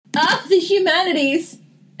the humanities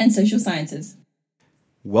and social sciences.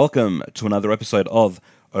 Welcome to another episode of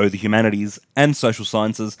the Humanities and Social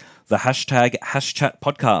Sciences, the #HashChat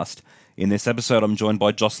podcast. In this episode, I'm joined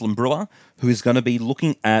by Jocelyn Brewer, who is going to be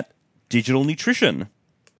looking at digital nutrition.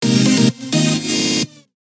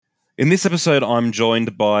 In this episode, I'm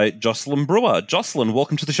joined by Jocelyn Brewer. Jocelyn,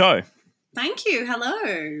 welcome to the show. Thank you.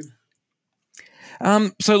 Hello.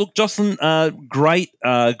 So look, Jocelyn, great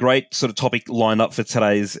sort of topic lined up for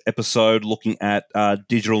today's episode, looking at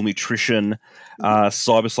digital nutrition,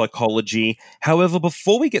 cyber psychology. However,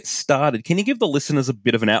 before we get started, can you give the listeners a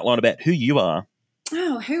bit of an outline about who you are?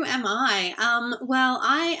 Oh, who am I? Well,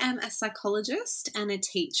 I am a psychologist and a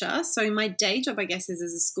teacher. So my day job, I guess, is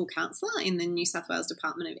as a school counsellor in the New South Wales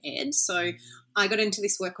Department of Ed. So I got into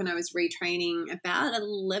this work when I was retraining about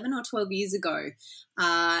 11 or 12 years ago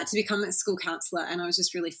to become a school counsellor. And I was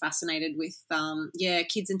just really fascinated with,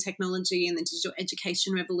 kids and technology and the digital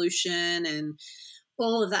education revolution and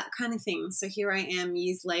all of that kind of thing. So here I am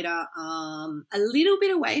years later, a little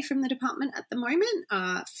bit away from the department at the moment,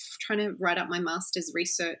 trying to write up my master's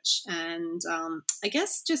research and I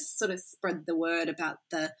guess just sort of spread the word about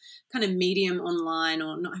the kind of medium online,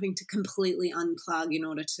 or not having to completely unplug in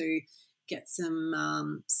order to get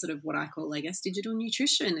some sort of what I call, I guess, digital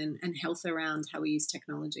nutrition and health around how we use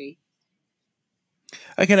technology.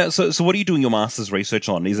 Okay, now, so what are you doing your master's research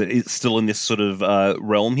on? Is it still in this sort of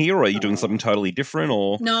realm here, or are you doing something totally different?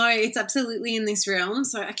 Or No, it's absolutely in this realm.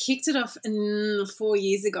 So I kicked it off 4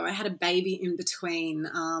 years ago. I had a baby in between.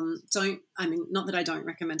 Not that I don't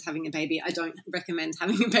recommend having a baby. I don't recommend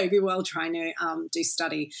having a baby while trying to do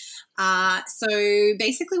study. So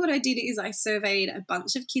basically what I did is I surveyed a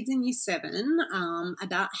bunch of kids in Year 7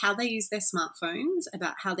 about how they use their smartphones,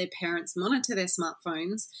 about how their parents monitor their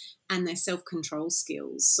smartphones, and their self-control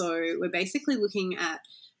skills. So we're basically looking at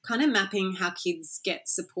kind of mapping how kids get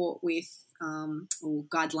support with or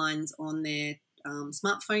guidelines on their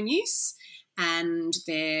smartphone use and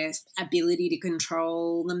their ability to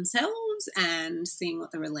control themselves, and seeing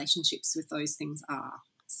what the relationships with those things are.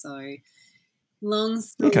 So long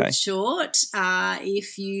story short,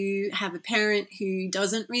 if you have a parent who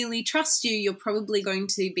doesn't really trust you, you're probably going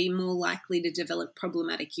to be more likely to develop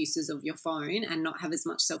problematic uses of your phone and not have as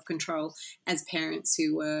much self-control as parents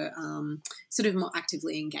who were sort of more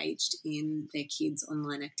actively engaged in their kids'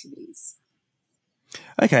 online activities.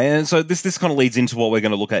 Okay, and so this kind of leads into what we're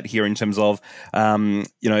going to look at here in terms of,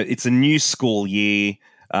 it's a new school year.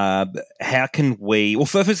 How can we? Well,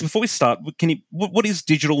 first, before we start, what is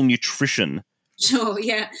digital nutrition? Sure,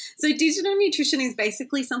 yeah. So digital nutrition is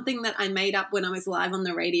basically something that I made up when I was live on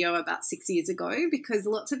the radio about 6 years ago, because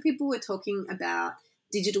lots of people were talking about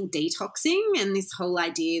digital detoxing and this whole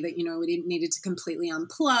idea that, we needed to completely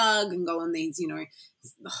unplug and go on these,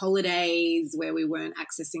 holidays where we weren't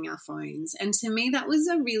accessing our phones. And to me, that was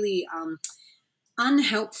a really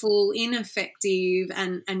unhelpful, ineffective,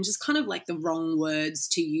 and just kind of like the wrong words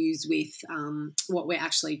to use with what we're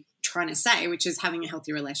actually trying to say, which is having a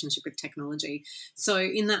healthy relationship with technology. So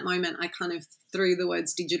in that moment, I kind of threw the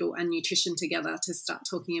words digital and nutrition together to start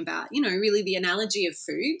talking about, really the analogy of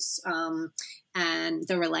foods and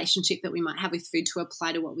the relationship that we might have with food to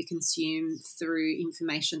apply to what we consume through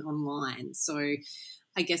information online. So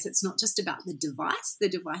I guess it's not just about the device. The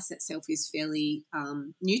device itself is fairly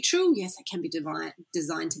neutral. Yes, it can be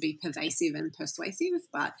designed to be pervasive and persuasive,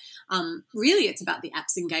 but really it's about the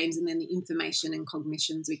apps and games and then the information and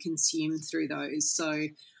cognitions we consume through those. So,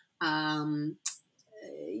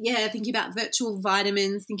 thinking about virtual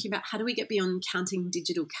vitamins, thinking about how do we get beyond counting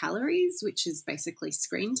digital calories, which is basically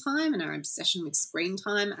screen time and our obsession with screen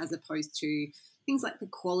time, as opposed to things like the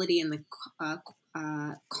quality and the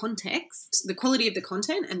context, the quality of the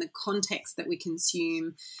content and the context that we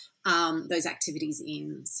consume those activities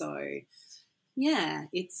in. So, yeah,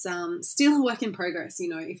 it's still a work in progress.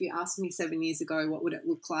 If you asked me 7 years ago, what would it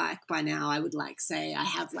look like by now, I would say I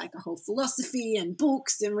have like a whole philosophy and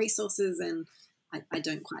books and resources, and I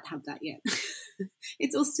don't quite have that yet.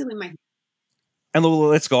 It's all still in my head. And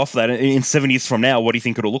let's go off that. In 7 years from now, what do you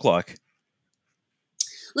think it'll look like?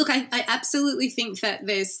 Look, I absolutely think that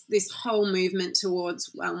there's this whole movement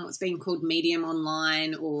towards what's being called medium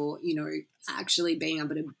online, or, actually being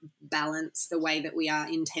able to balance the way that we are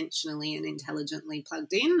intentionally and intelligently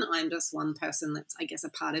plugged in. I'm just one person that's, I guess, a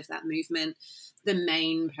part of that movement. The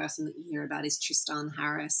main person that you hear about is Tristan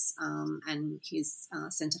Harris and his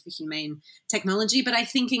Centre for Humane Technology. But I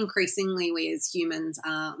think increasingly we as humans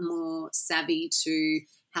are more savvy to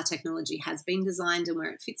how technology has been designed and where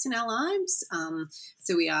it fits in our lives.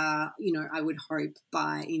 So we are, I would hope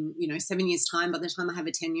in 7 years' time, by the time I have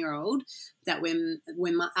a 10-year-old, that we're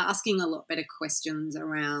asking a lot better questions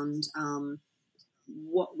around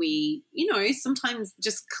what we, sometimes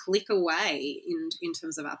just click away in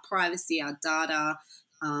terms of our privacy, our data,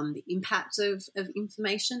 the impact of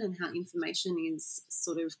information and how information is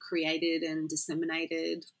sort of created and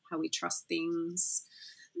disseminated, how we trust things,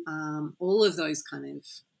 all of those kind of,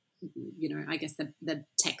 I guess the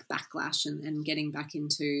tech backlash and getting back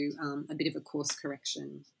into a bit of a course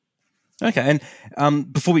correction. Okay,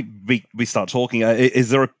 and before we start talking, is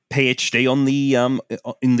there a PhD on the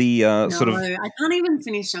in the sort of? No, I can't even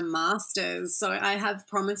finish a master's, so I have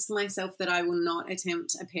promised myself that I will not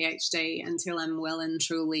attempt a PhD until I'm well and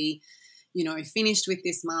truly, finished with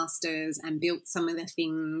this master's and built some of the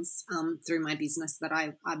things through my business that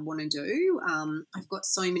I want to do. I've got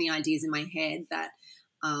so many ideas in my head that.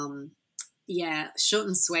 Short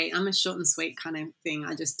and sweet. I'm a short and sweet kind of thing.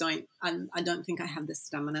 I just don't. I don't think I have the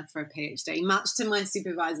stamina for a PhD, much to my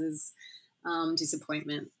supervisor's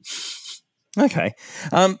disappointment. Okay,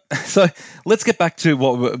 so let's get back to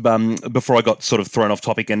what before I got sort of thrown off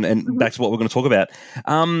topic and back to what we're going to talk about.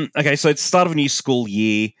 Okay, so it's start of a new school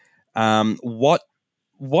year. What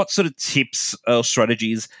sort of tips or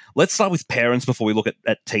strategies? Let's start with parents before we look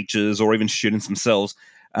at teachers or even students themselves.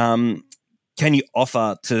 Can you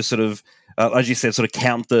offer to sort of, as you said, sort of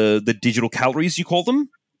count the digital calories, you call them?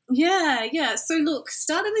 Yeah. So look,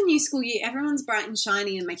 start of the new school year, everyone's bright and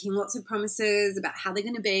shiny and making lots of promises about how they're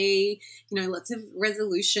going to be, lots of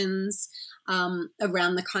resolutions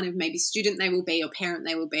around the kind of maybe student they will be or parent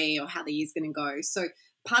they will be or how the year's going to go. So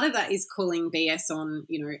part of that is calling BS on,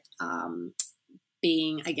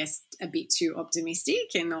 being, I guess, a bit too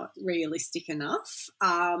optimistic and not realistic enough.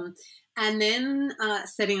 And then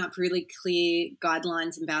setting up really clear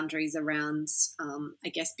guidelines and boundaries around, I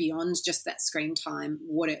guess, beyond just that screen time,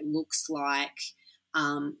 what it looks like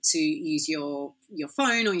to use your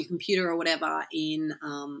phone or your computer or whatever in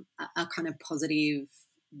a kind of positive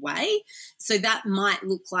way. So that might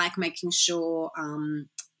look like making sure,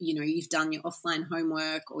 you've done your offline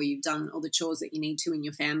homework or you've done all the chores that you need to in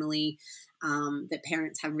your family. That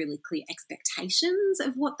parents have really clear expectations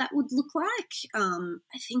of what that would look like.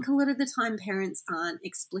 I think a lot of the time parents aren't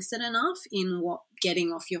explicit enough in what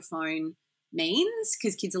getting off your phone means,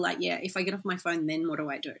 because kids are like, yeah, if I get off my phone, then what do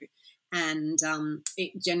I do? And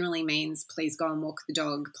it generally means please go and walk the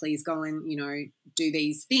dog, please go and, do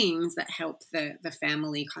these things that help the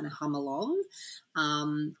family kind of hum along.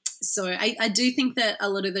 So I do think that a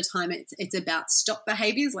lot of the time it's about stop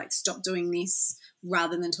behaviours, like stop doing this,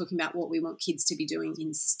 rather than talking about what we want kids to be doing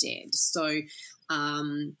instead. So,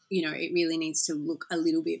 it really needs to look a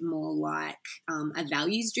little bit more like a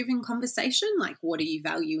values-driven conversation. Like, what do you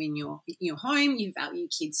value in your home? You value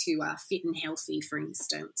kids who are fit and healthy, for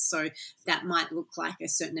instance. So that might look like a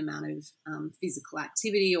certain amount of physical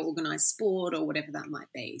activity or organised sport or whatever that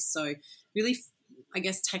might be. So really, I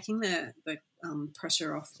guess, taking the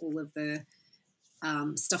pressure off all of the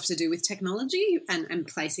stuff to do with technology and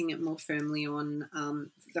placing it more firmly on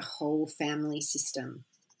the whole family system.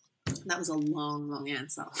 That was a long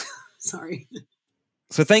answer. Sorry.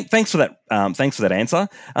 So thanks for that. Thanks for that answer.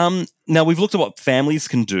 Now we've looked at what families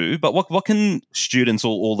can do, but what can students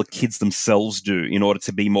or the kids themselves do in order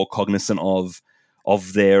to be more cognizant of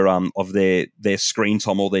their screen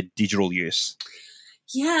time or their digital use?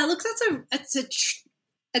 Yeah, look, that's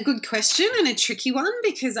a good question and a tricky one,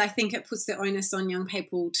 because I think it puts the onus on young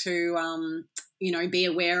people to, be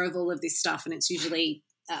aware of all of this stuff, and it's usually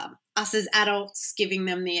us as adults giving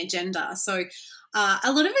them the agenda. So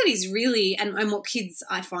a lot of it is really, and what kids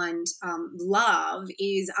I find love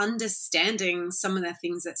is understanding some of the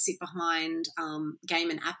things that sit behind game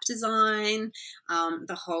and app design,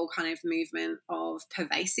 the whole kind of movement of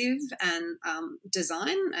pervasive and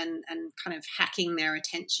design and kind of hacking their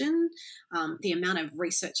attention, the amount of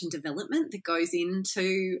research and development that goes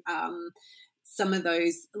into some of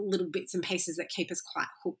those little bits and pieces that keep us quite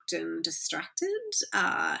hooked and distracted,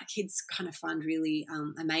 kids kind of find really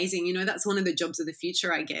amazing. That's one of the jobs of the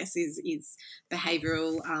future, I guess, is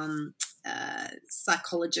behavioural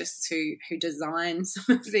psychologists who design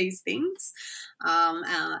some of these things.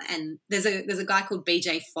 And there's a guy called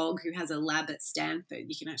BJ Fogg who has a lab at Stanford.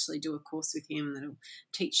 You can actually do a course with him that'll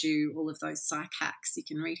teach you all of those psych hacks. You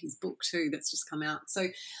can read his book too that's just come out. So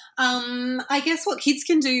I guess what kids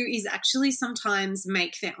can do is actually sometimes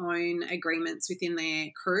make their own agreements within their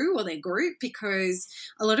crew or their group, because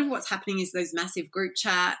a lot of what's happening is those massive group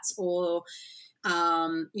chats or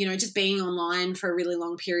just being online for really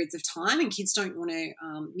long periods of time, and kids don't want to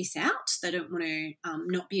miss out. They don't want to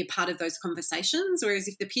not be a part of those conversations. Whereas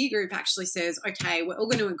if the peer group actually says, okay, we're all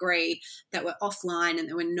going to agree that we're offline and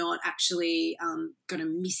that we're not actually going to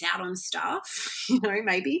miss out on stuff,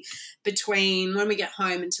 maybe between when we get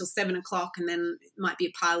home until 7 o'clock, and then it might be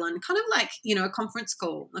a pile-on, kind of like, a conference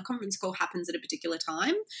call. A conference call happens at a particular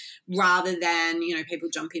time rather than, people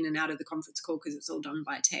jump in and out of the conference call because it's all done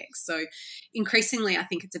by text. So increasingly, I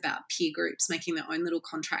think it's about peer groups making their own little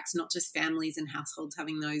contracts, not just families and households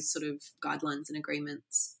having those sort of guidelines and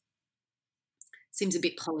agreements. Seems a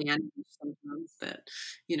bit Pollyanna sometimes, but,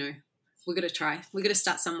 we've got to try. We've got to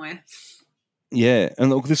start somewhere. Yeah, and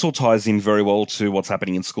look, this all ties in very well to what's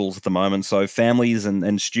happening in schools at the moment. So families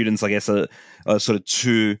and students, I guess, are sort of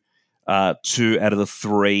two out of the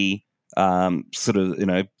three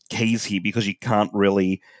keys here, because you can't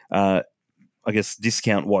really,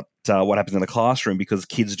 discount what happens in the classroom, because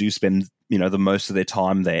kids do spend the most of their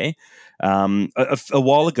time there. A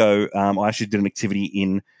while ago, I actually did an activity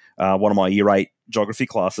in one of my Year 8 geography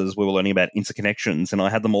classes. We were learning about interconnections, and I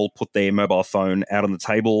had them all put their mobile phone out on the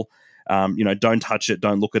table. Don't touch it,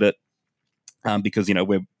 don't look at it, because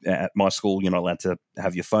we're at my school. You're not allowed to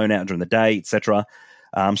have your phone out during the day, etc.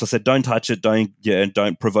 So I said, don't touch it,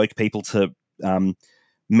 don't provoke people to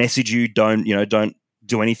message you, don't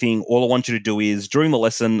do anything. All I want you to do is, during the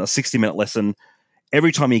lesson, a 60-minute lesson,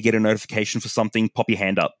 every time you get a notification for something, pop your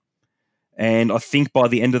hand up. And I think by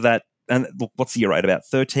the end of that, and look, what's the year rate? About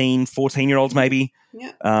 13, 14-year-olds maybe.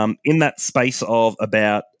 Yeah. In the space of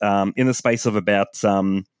about 1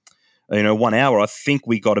 hour, I think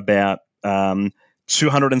we got about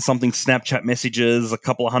 200 and something Snapchat messages, a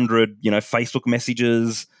couple of hundred, Facebook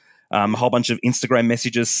messages, a whole bunch of Instagram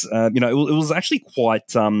messages. It was actually quite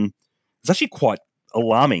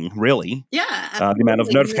alarming, really. Yeah, the amount of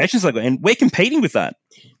notifications I got, and we're competing with that.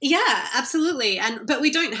 Yeah, absolutely, but we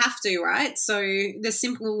don't have to, right? So the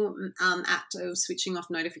simple act of switching off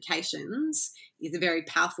notifications is a very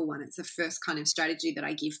powerful one. It's the first kind of strategy that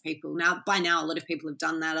I give people. Now, by now, a lot of people have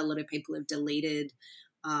done that. A lot of people have deleted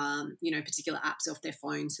particular apps off their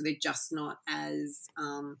phone, so they're just not as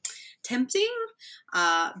tempting.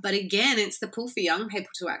 But again, it's the pull for young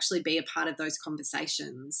people to actually be a part of those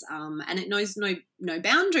conversations, and it knows no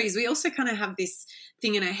boundaries. We also kind of have this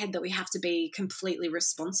thing in our head that we have to be completely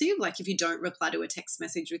responsive. Like if you don't reply to a text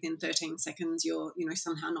message within 13 seconds, you're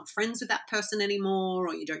somehow not friends with that person anymore,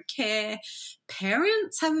 or you don't care.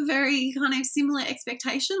 Parents have a very kind of similar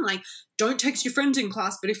expectation, like, don't text your friends in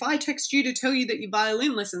class, but if I text you to tell you that your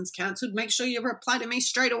violin lesson's cancelled, make sure you reply to me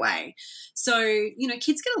straight away. So,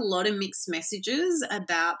 kids get a lot of mixed messages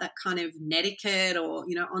about that kind of netiquette or,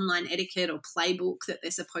 online etiquette or playbook that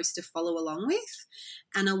they're supposed to follow along with.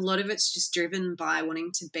 And a lot of it's just driven by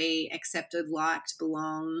wanting to be accepted, liked,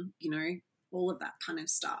 belong, all of that kind of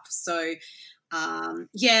stuff. So,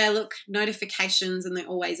 look, notifications and the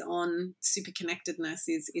always on super connectedness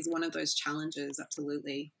is one of those challenges,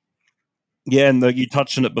 absolutely. Yeah, and you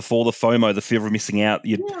touched on it before, the FOMO, the fear of missing out.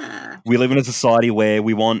 We live in a society where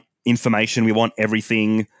we want information, we want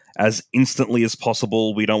everything as instantly as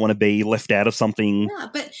possible. We don't want to be left out of something. Yeah,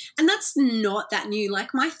 and that's not that new.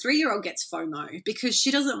 Like my 3-year-old gets FOMO because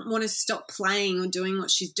she doesn't want to stop playing or doing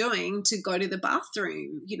what she's doing to go to the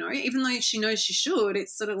bathroom, even though she knows she should.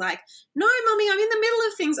 It's sort of like, no, Mummy, I'm in the middle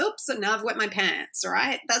of things. Oops, and now I've wet my pants,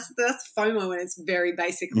 right? That's FOMO, and it's very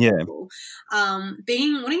basic. Yeah.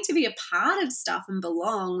 Wanting to be a part of stuff and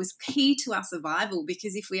belong was key to our survival,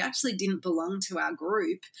 because if we actually didn't belong to our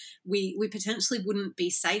group, we potentially wouldn't be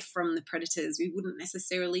safe from the predators. We wouldn't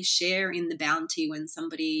necessarily share in the bounty when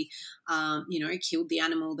somebody, killed the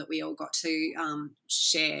animal that we all got to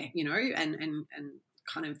share, and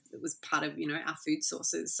kind of it was part of, our food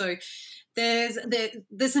sources. So there's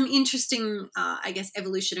some interesting,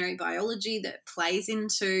 evolutionary biology that plays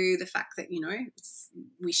into the fact that,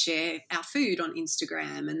 we share our food on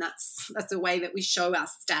Instagram, and that's the way that we show our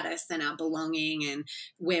status and our belonging and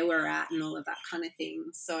where we're at and all of that kind of thing.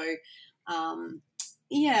 So,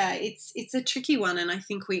 it's a tricky one, and I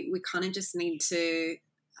think we kind of just need to,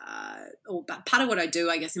 part of what I do,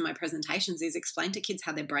 I guess, in my presentations is explain to kids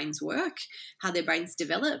how their brains work, how their brains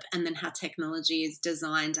develop, and then how technology is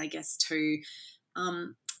designed, I guess, to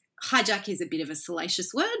hijack is a bit of a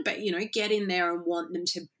salacious word, but get in there and want them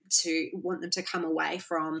to come away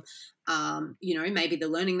from, maybe the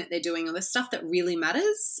learning that they're doing or the stuff that really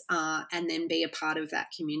matters, and then be a part of that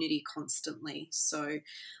community constantly. So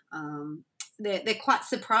they're quite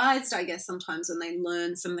surprised, I guess, sometimes when they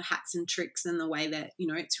learn some of the hacks and tricks and the way that,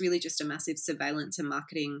 it's really just a massive surveillance and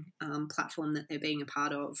marketing platform that they're being a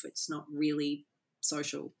part of. It's not really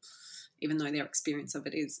social even though their experience of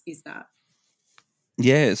it is that.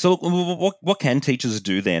 Yeah. So what can teachers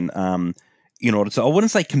do then in order to, I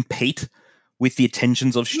wouldn't say compete with the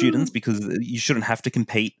attentions of students, because you shouldn't have to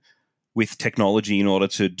compete with technology in order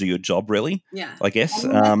to do your job, really, Yeah. I guess.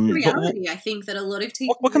 Well, that's the But reality. I think that a lot of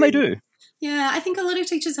teachers... what can they do? Yeah, I think a lot of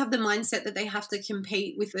teachers have the mindset that they have to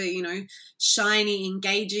compete with a, shiny,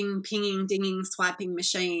 engaging, pinging, dinging, swiping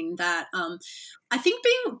machine. That I think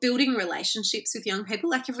building relationships with young people,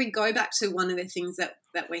 like if we go back to one of the things that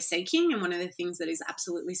we're seeking, and one of the things that is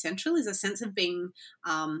absolutely central, is a sense of being,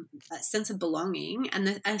 a sense of belonging,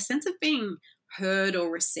 and a sense of being heard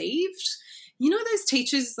or received. Those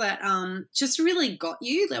teachers that just really got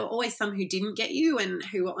you. There were always some who didn't get you and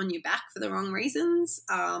who were on your back for the wrong reasons.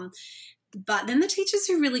 But then the teachers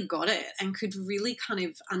who really got it and could really kind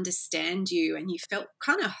of understand you, and you felt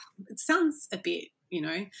kind of, it sounds a bit,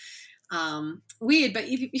 weird, but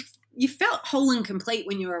you felt whole and complete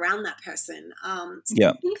when you were around that person. So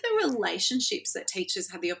Yeah. I think the relationships that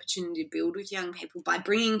teachers have the opportunity to build with young people by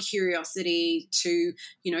bringing curiosity to,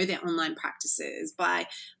 their online practices, by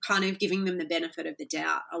kind of giving them the benefit of the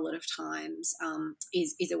doubt a lot of times,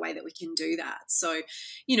 is a way that we can do that. So,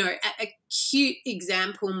 a cute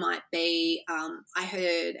example might be, I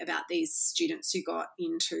heard about these students who got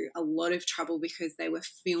into a lot of trouble because they were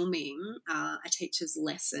filming a teacher's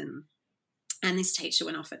lesson. And this teacher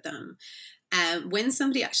went off at them. And when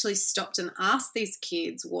somebody actually stopped and asked these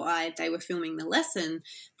kids why they were filming the lesson,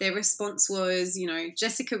 their response was,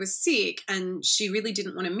 Jessica was sick and she really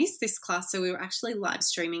didn't want to miss this class, so we were actually live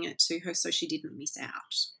streaming it to her so she didn't miss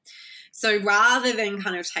out. So rather than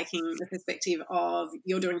kind of taking the perspective of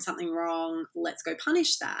you're doing something wrong, let's go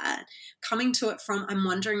punish that, coming to it from, I'm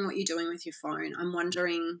wondering what you're doing with your phone, I'm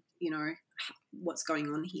wondering, what's going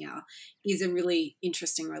on here, is a really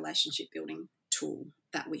interesting relationship building tool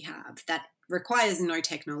that we have that requires no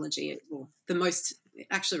technology. It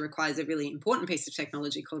actually requires a really important piece of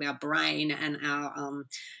technology called our brain and our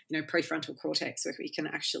prefrontal cortex, where we can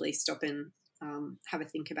actually stop and have a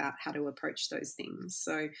think about how to approach those things.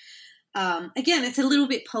 So again, it's a little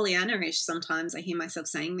bit Pollyanna-ish sometimes. I hear myself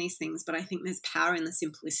saying these things, but I think there's power in the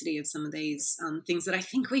simplicity of some of these things that I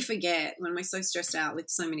think we forget when we're so stressed out with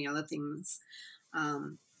so many other things.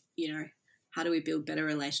 How do we build better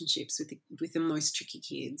relationships with the most tricky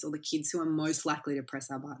kids, or the kids who are most likely to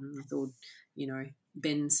press our button or,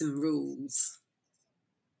 bend some rules?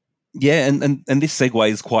 Yeah, and this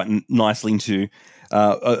segues quite nicely into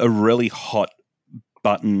a really hot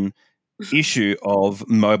button issue of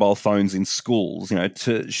mobile phones in schools.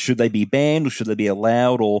 Should they be banned, or should they be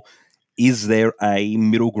allowed, or is there a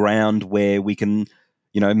middle ground where we can,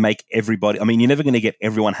 make everybody? I mean, you're never going to get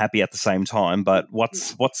everyone happy at the same time, but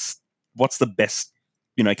what's the best,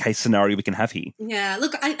 case scenario we can have here? Yeah,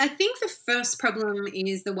 look, I think the first problem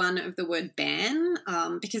is the one of the word ban,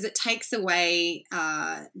 because it takes away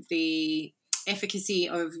the efficacy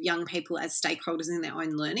of young people as stakeholders in their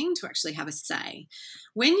own learning to actually have a say.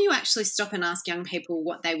 When you actually stop and ask young people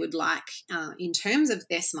what they would like in terms of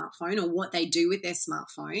their smartphone, or what they do with their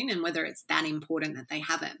smartphone, and whether it's that important that they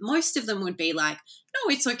have it, most of them would be like,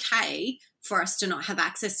 no, it's okay for us to not have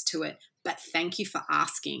access to it, but thank you for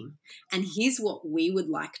asking. And here's what we would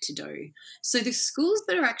like to do. So the schools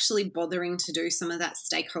that are actually bothering to do some of that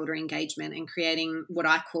stakeholder engagement and creating what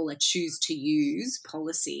I call a choose to use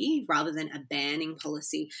policy rather than a banning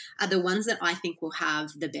policy are the ones that I think will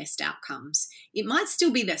have the best outcomes. It might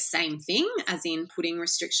still be the same thing, as in putting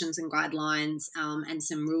restrictions and guidelines and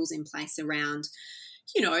some rules in place around,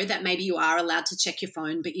 that maybe you are allowed to check your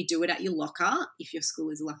phone, but you do it at your locker if your school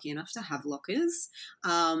is lucky enough to have lockers,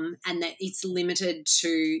 and that it's limited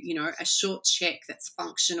to, a short check that's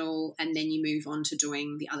functional, and then you move on to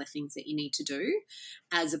doing the other things that you need to do,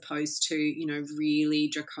 as opposed to, really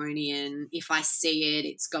draconian, if I see it,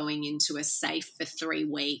 it's going into a safe for 3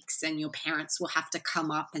 weeks and your parents will have to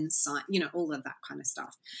come up and sign, all of that kind of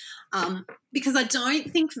stuff. Because I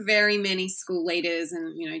don't think very many school leaders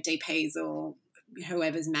and, DPs or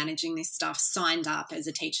whoever's managing this stuff signed up as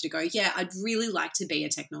a teacher to go, yeah, I'd really like to be a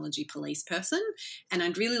technology police person, and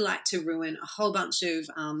I'd really like to ruin a whole bunch of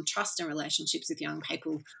trust and relationships with young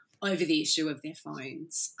people over the issue of their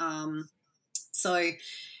phones. So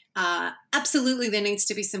absolutely there needs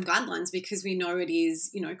to be some guidelines, because we know it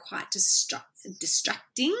is, quite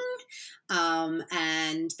distracting,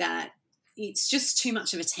 and that it's just too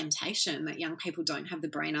much of a temptation, that young people don't have the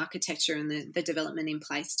brain architecture and the development in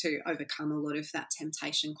place to overcome a lot of that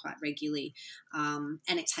temptation quite regularly. And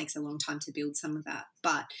it takes a long time to build some of that.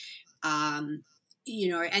 But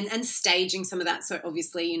and staging some of that. So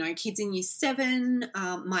obviously, kids in year 7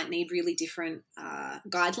 might need really different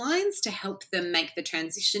guidelines to help them make the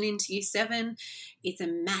transition into year 7. It's a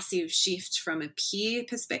massive shift from a peer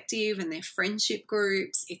perspective and their friendship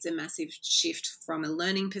groups. It's a massive shift from a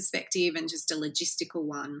learning perspective and just a logistical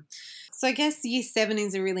one. So I guess year 7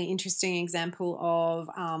 is a really interesting example of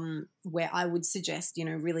where I would suggest,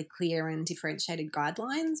 really clear and differentiated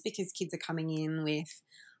guidelines, because kids are coming in with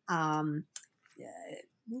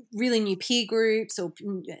really new peer groups, or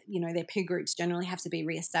their peer groups generally have to be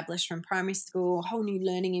reestablished from primary school, whole new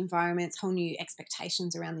learning environments, whole new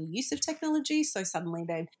expectations around the use of technology. So suddenly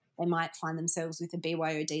they might find themselves with a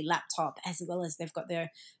BYOD laptop, as well as they've got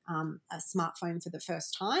their a smartphone for the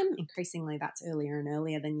first time. Increasingly that's earlier and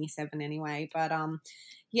earlier than year 7 anyway, but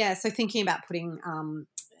so thinking about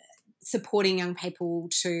supporting young people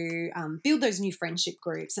to build those new friendship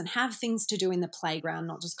groups and have things to do in the playground,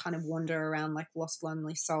 not just kind of wander around like lost,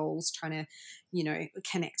 lonely souls trying to,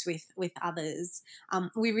 connect with others.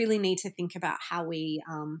 We really need to think about how we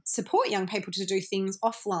support young people to do things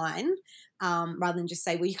offline, rather than just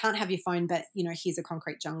say, well, you can't have your phone, but, here's a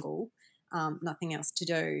concrete jungle. Nothing else to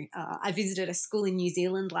do. I visited a school in New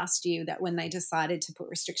Zealand last year that when they decided to put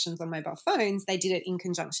restrictions on mobile phones, they did it in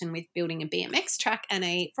conjunction with building a BMX track and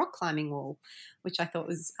a rock climbing wall, which I thought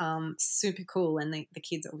was super cool, and the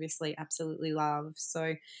kids obviously absolutely love.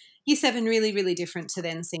 So year 7 really, really different to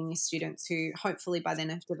then senior students who hopefully by then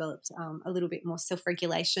have developed a little bit more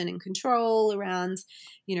self-regulation and control around,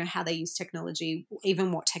 how they use technology,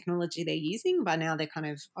 even what technology they're using. By now they're kind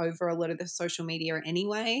of over a lot of the social media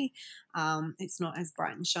anyway. It's not as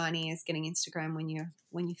bright and shiny as getting Instagram when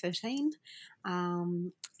you're 13.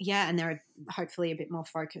 And they're hopefully a bit more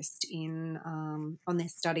focused in on their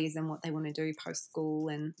studies and what they want to do post-school,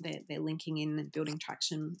 and they're linking in and building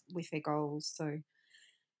traction with their goals. So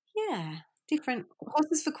yeah, different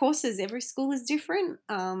horses for courses. Every school is different.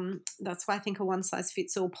 That's why I think a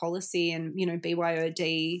one-size-fits-all policy and,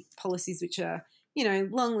 BYOD policies, which are,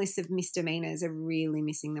 long lists of misdemeanors, are really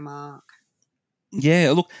missing the mark.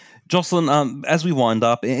 Yeah, look, Jocelyn, as we wind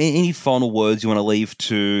up, any final words you want to leave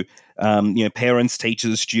to, parents,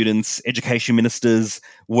 teachers, students, education ministers,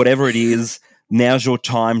 whatever it is? Now's your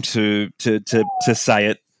time to say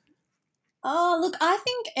it. Oh, look, I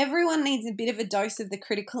think everyone needs a bit of a dose of the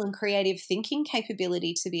critical and creative thinking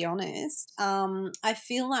capability, to be honest. I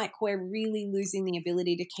feel like we're really losing the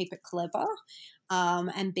ability to keep it clever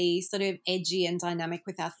and be sort of edgy and dynamic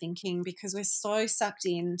with our thinking, because we're so sucked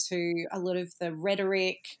into a lot of the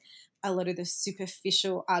rhetoric, a lot of the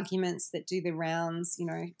superficial arguments that do the rounds,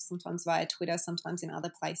 sometimes via Twitter, sometimes in other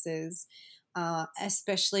places.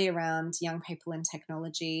 Especially around young people and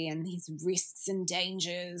technology and these risks and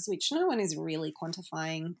dangers, which no one is really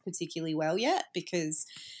quantifying particularly well yet, because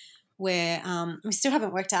we still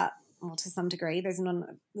haven't worked out, well, to some degree, there's not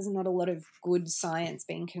a lot of good science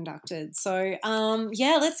being conducted. So,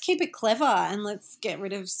 let's keep it clever and let's get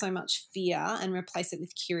rid of so much fear and replace it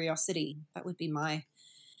with curiosity. That would be my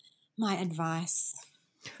advice,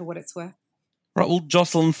 for what it's worth. Right, well,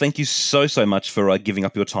 Jocelyn, thank you so much for giving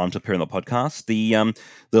up your time to appear on the podcast. The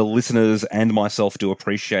listeners and myself do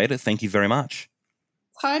appreciate it. Thank you very much.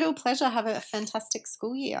 Total pleasure. Have a fantastic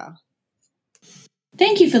school year.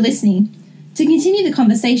 Thank you for listening. To continue the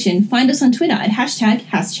conversation, find us on Twitter at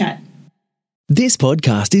 #HouseChat. This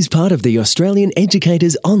podcast is part of the Australian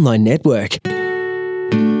Educators Online Network.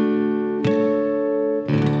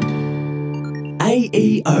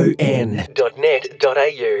 aeon.net.au